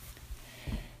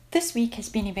This week has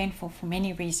been eventful for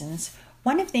many reasons,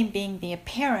 one of them being the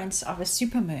appearance of a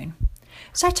supermoon.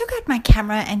 So I took out my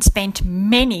camera and spent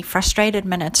many frustrated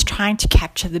minutes trying to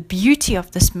capture the beauty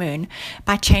of this moon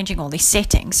by changing all these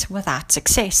settings without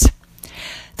success.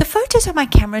 The photos of my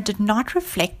camera did not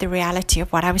reflect the reality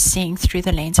of what I was seeing through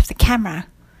the lens of the camera.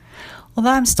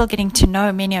 Although I'm still getting to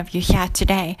know many of you here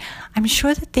today, I'm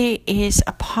sure that there is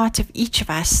a part of each of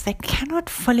us that cannot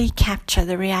fully capture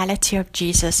the reality of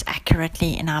Jesus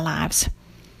accurately in our lives.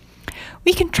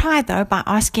 We can try, though, by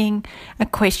asking a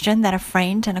question that a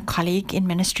friend and a colleague in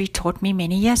ministry taught me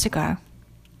many years ago.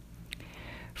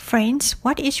 Friends,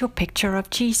 what is your picture of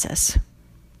Jesus?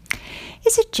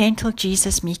 Is it gentle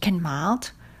Jesus, meek and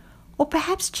mild? Or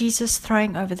perhaps Jesus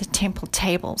throwing over the temple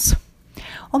tables?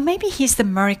 Or maybe he's the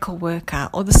miracle worker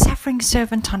or the suffering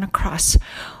servant on a cross.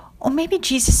 Or maybe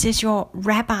Jesus is your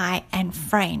rabbi and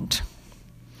friend.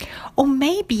 Or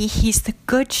maybe he's the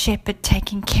good shepherd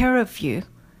taking care of you.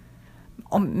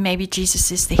 Or maybe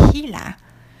Jesus is the healer.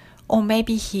 Or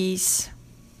maybe he's...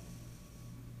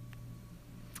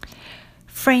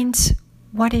 Friends,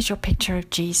 what is your picture of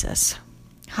Jesus?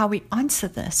 How we answer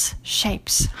this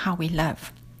shapes how we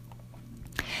live.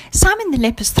 Simon the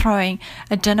leper is throwing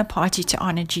a dinner party to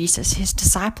honor Jesus. His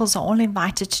disciples are all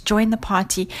invited to join the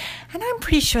party, and I'm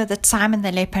pretty sure that Simon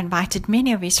the leper invited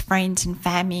many of his friends and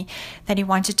family that he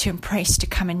wanted to impress to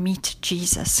come and meet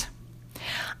Jesus.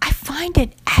 I find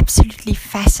it absolutely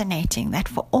fascinating that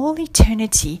for all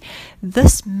eternity,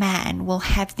 this man will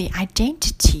have the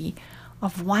identity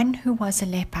of one who was a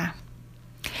leper.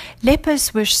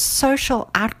 Lepers were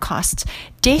social outcasts,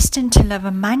 destined to live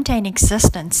a mundane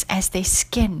existence as their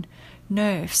skin,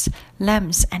 nerves,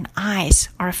 limbs, and eyes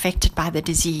are affected by the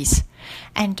disease.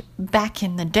 And back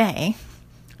in the day,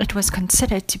 it was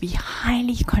considered to be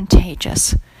highly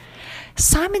contagious.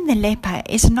 Simon the leper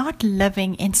is not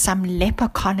living in some leper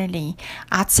colony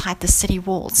outside the city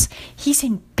walls. He's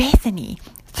in Bethany,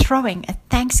 throwing a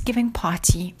Thanksgiving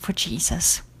party for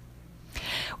Jesus.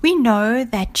 We know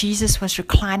that Jesus was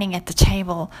reclining at the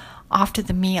table after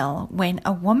the meal when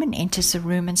a woman enters the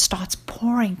room and starts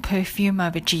pouring perfume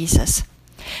over Jesus.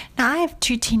 Now, I have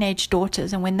 2 teenage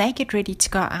daughters, and when they get ready to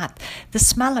go out, the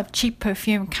smell of cheap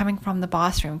perfume coming from the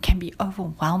bathroom can be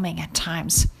overwhelming at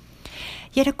times.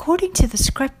 Yet, according to the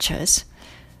scriptures,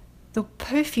 the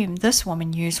perfume this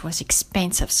woman used was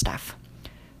expensive stuff.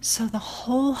 So the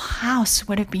whole house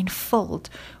would have been filled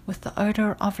with the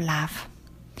odor of love.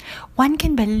 One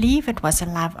can believe it was a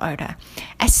love odor.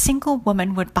 A single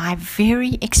woman would buy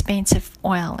very expensive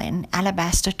oil in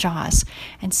alabaster jars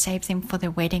and save them for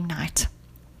their wedding night.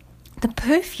 The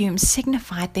perfume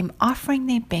signified them offering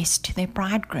their best to their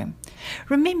bridegroom.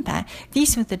 Remember,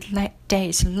 these were the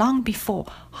days long before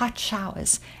hot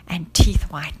showers and teeth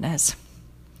whiteners.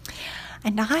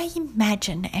 And I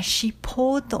imagine as she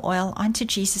poured the oil onto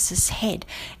Jesus' head,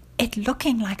 it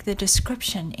looking like the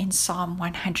description in Psalm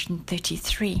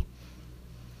 133.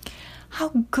 How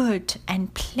good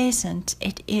and pleasant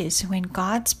it is when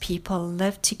God's people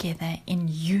live together in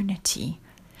unity.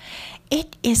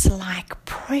 It is like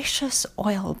precious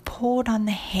oil poured on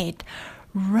the head,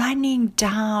 running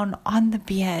down on the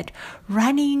beard,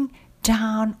 running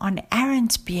down on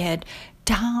Aaron's beard,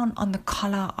 down on the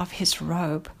collar of his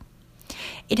robe.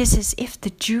 It is as if the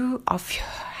dew of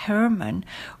Hermon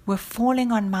were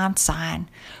falling on Mount Zion,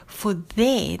 for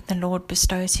there the Lord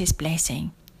bestows his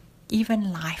blessing,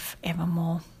 even life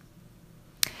evermore.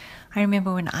 I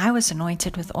remember when I was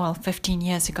anointed with oil 15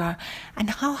 years ago, and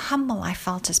how humble I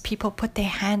felt as people put their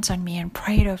hands on me and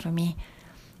prayed over me.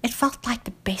 It felt like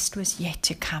the best was yet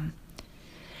to come.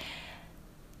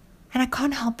 And I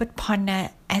can't help but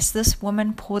ponder, as this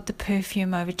woman poured the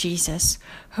perfume over Jesus,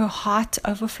 her heart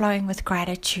overflowing with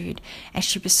gratitude as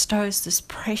she bestows this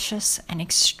precious and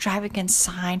extravagant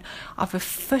sign of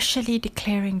officially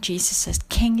declaring Jesus'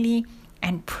 kingly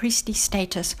and priestly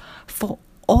status for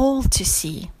all to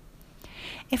see.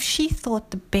 If she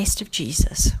thought the best of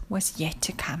Jesus was yet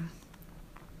to come.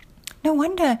 No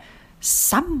wonder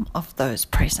some of those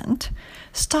present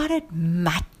started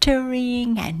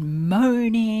muttering and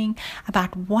moaning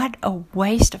about what a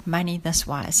waste of money this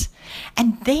was,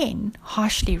 and then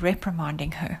harshly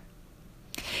reprimanding her.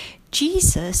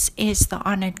 Jesus is the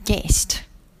honored guest,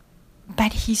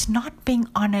 but he's not being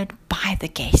honored by the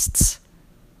guests.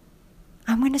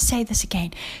 I'm going to say this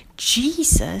again.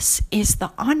 Jesus is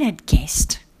the honored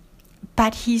guest,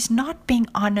 but he's not being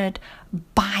honored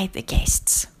by the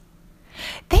guests.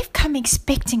 They've come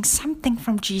expecting something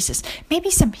from Jesus,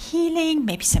 maybe some healing,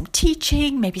 maybe some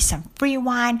teaching, maybe some free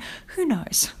wine, who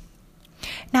knows.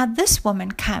 Now this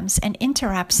woman comes and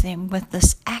interrupts them with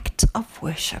this act of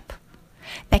worship.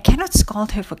 They cannot not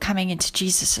scold her for coming into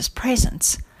Jesus'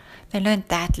 presence. They learned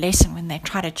that lesson when they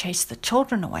tried to chase the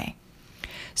children away.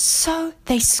 So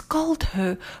they scold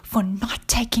her for not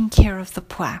taking care of the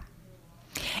poor.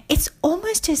 It's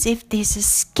almost as if there's a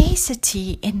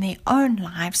scarcity in their own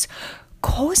lives,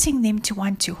 causing them to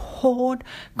want to hoard,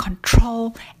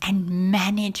 control, and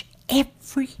manage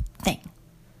everything.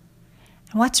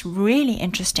 And what's really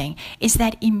interesting is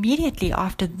that immediately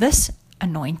after this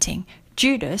anointing,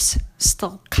 Judas,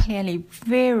 still clearly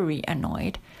very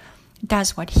annoyed,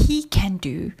 does what he can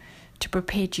do to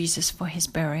prepare Jesus for his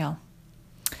burial.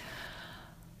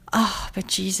 But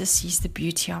Jesus sees the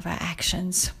beauty of her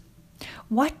actions.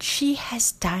 What she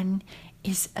has done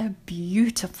is a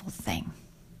beautiful thing.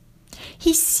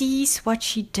 He sees what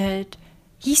she did.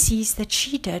 He sees that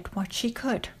she did what she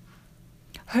could.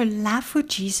 Her love for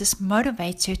Jesus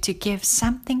motivates her to give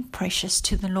something precious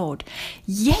to the Lord.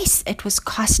 Yes, it was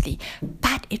costly,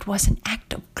 but it was an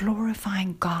act of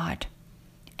glorifying God.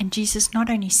 And Jesus not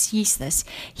only sees this,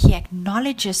 he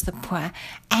acknowledges the poor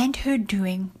and her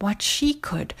doing what she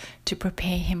could to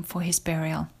prepare him for his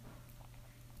burial.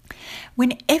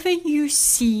 Whenever you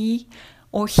see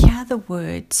or hear the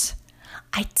words,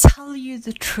 "I tell you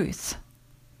the truth,"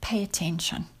 pay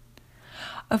attention.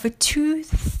 Over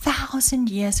 2,000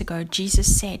 years ago,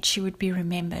 Jesus said she would be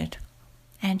remembered,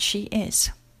 and she is.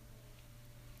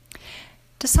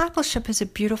 Discipleship is a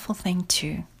beautiful thing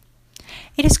too.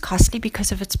 It is costly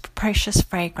because of its precious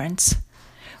fragrance.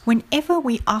 Whenever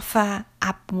we offer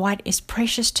up what is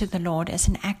precious to the Lord as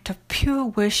an act of pure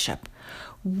worship,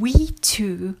 we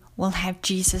too will have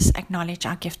Jesus acknowledge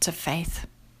our gifts of faith.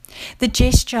 The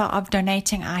gesture of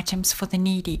donating items for the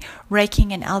needy,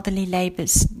 raking in elderly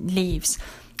leaves,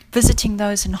 visiting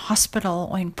those in hospital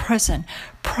or in prison,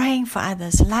 praying for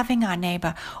others, loving our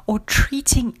neighbor, or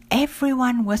treating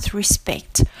everyone with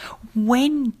respect,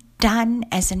 when done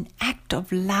as an act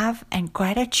of love and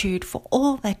gratitude for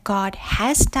all that God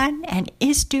has done and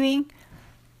is doing,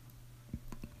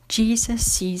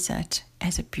 Jesus sees it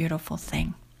as a beautiful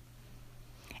thing.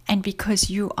 And because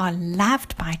you are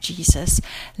loved by Jesus,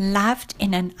 loved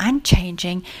in an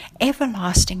unchanging,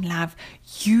 everlasting love,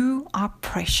 you are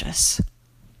precious,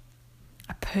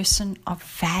 a person of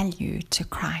value to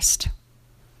Christ.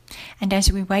 And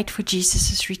as we wait for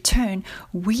Jesus' return,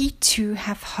 we too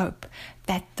have hope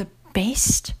that the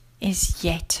best is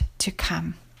yet to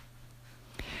come.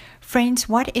 Friends,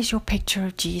 what is your picture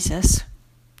of Jesus?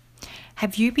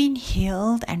 Have you been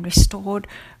healed and restored,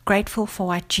 grateful for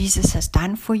what Jesus has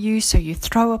done for you, so you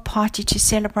throw a party to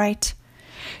celebrate?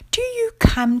 Do you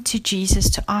come to Jesus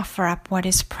to offer up what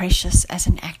is precious as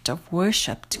an act of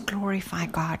worship to glorify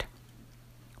God?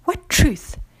 What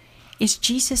truth is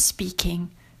Jesus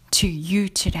speaking to you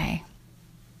today?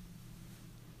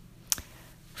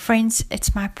 Friends,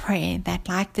 it's my prayer that,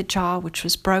 like the jar which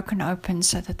was broken open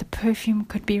so that the perfume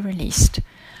could be released,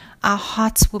 our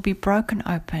hearts will be broken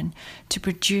open to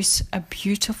produce a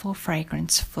beautiful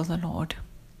fragrance for the Lord.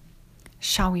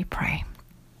 Shall we pray?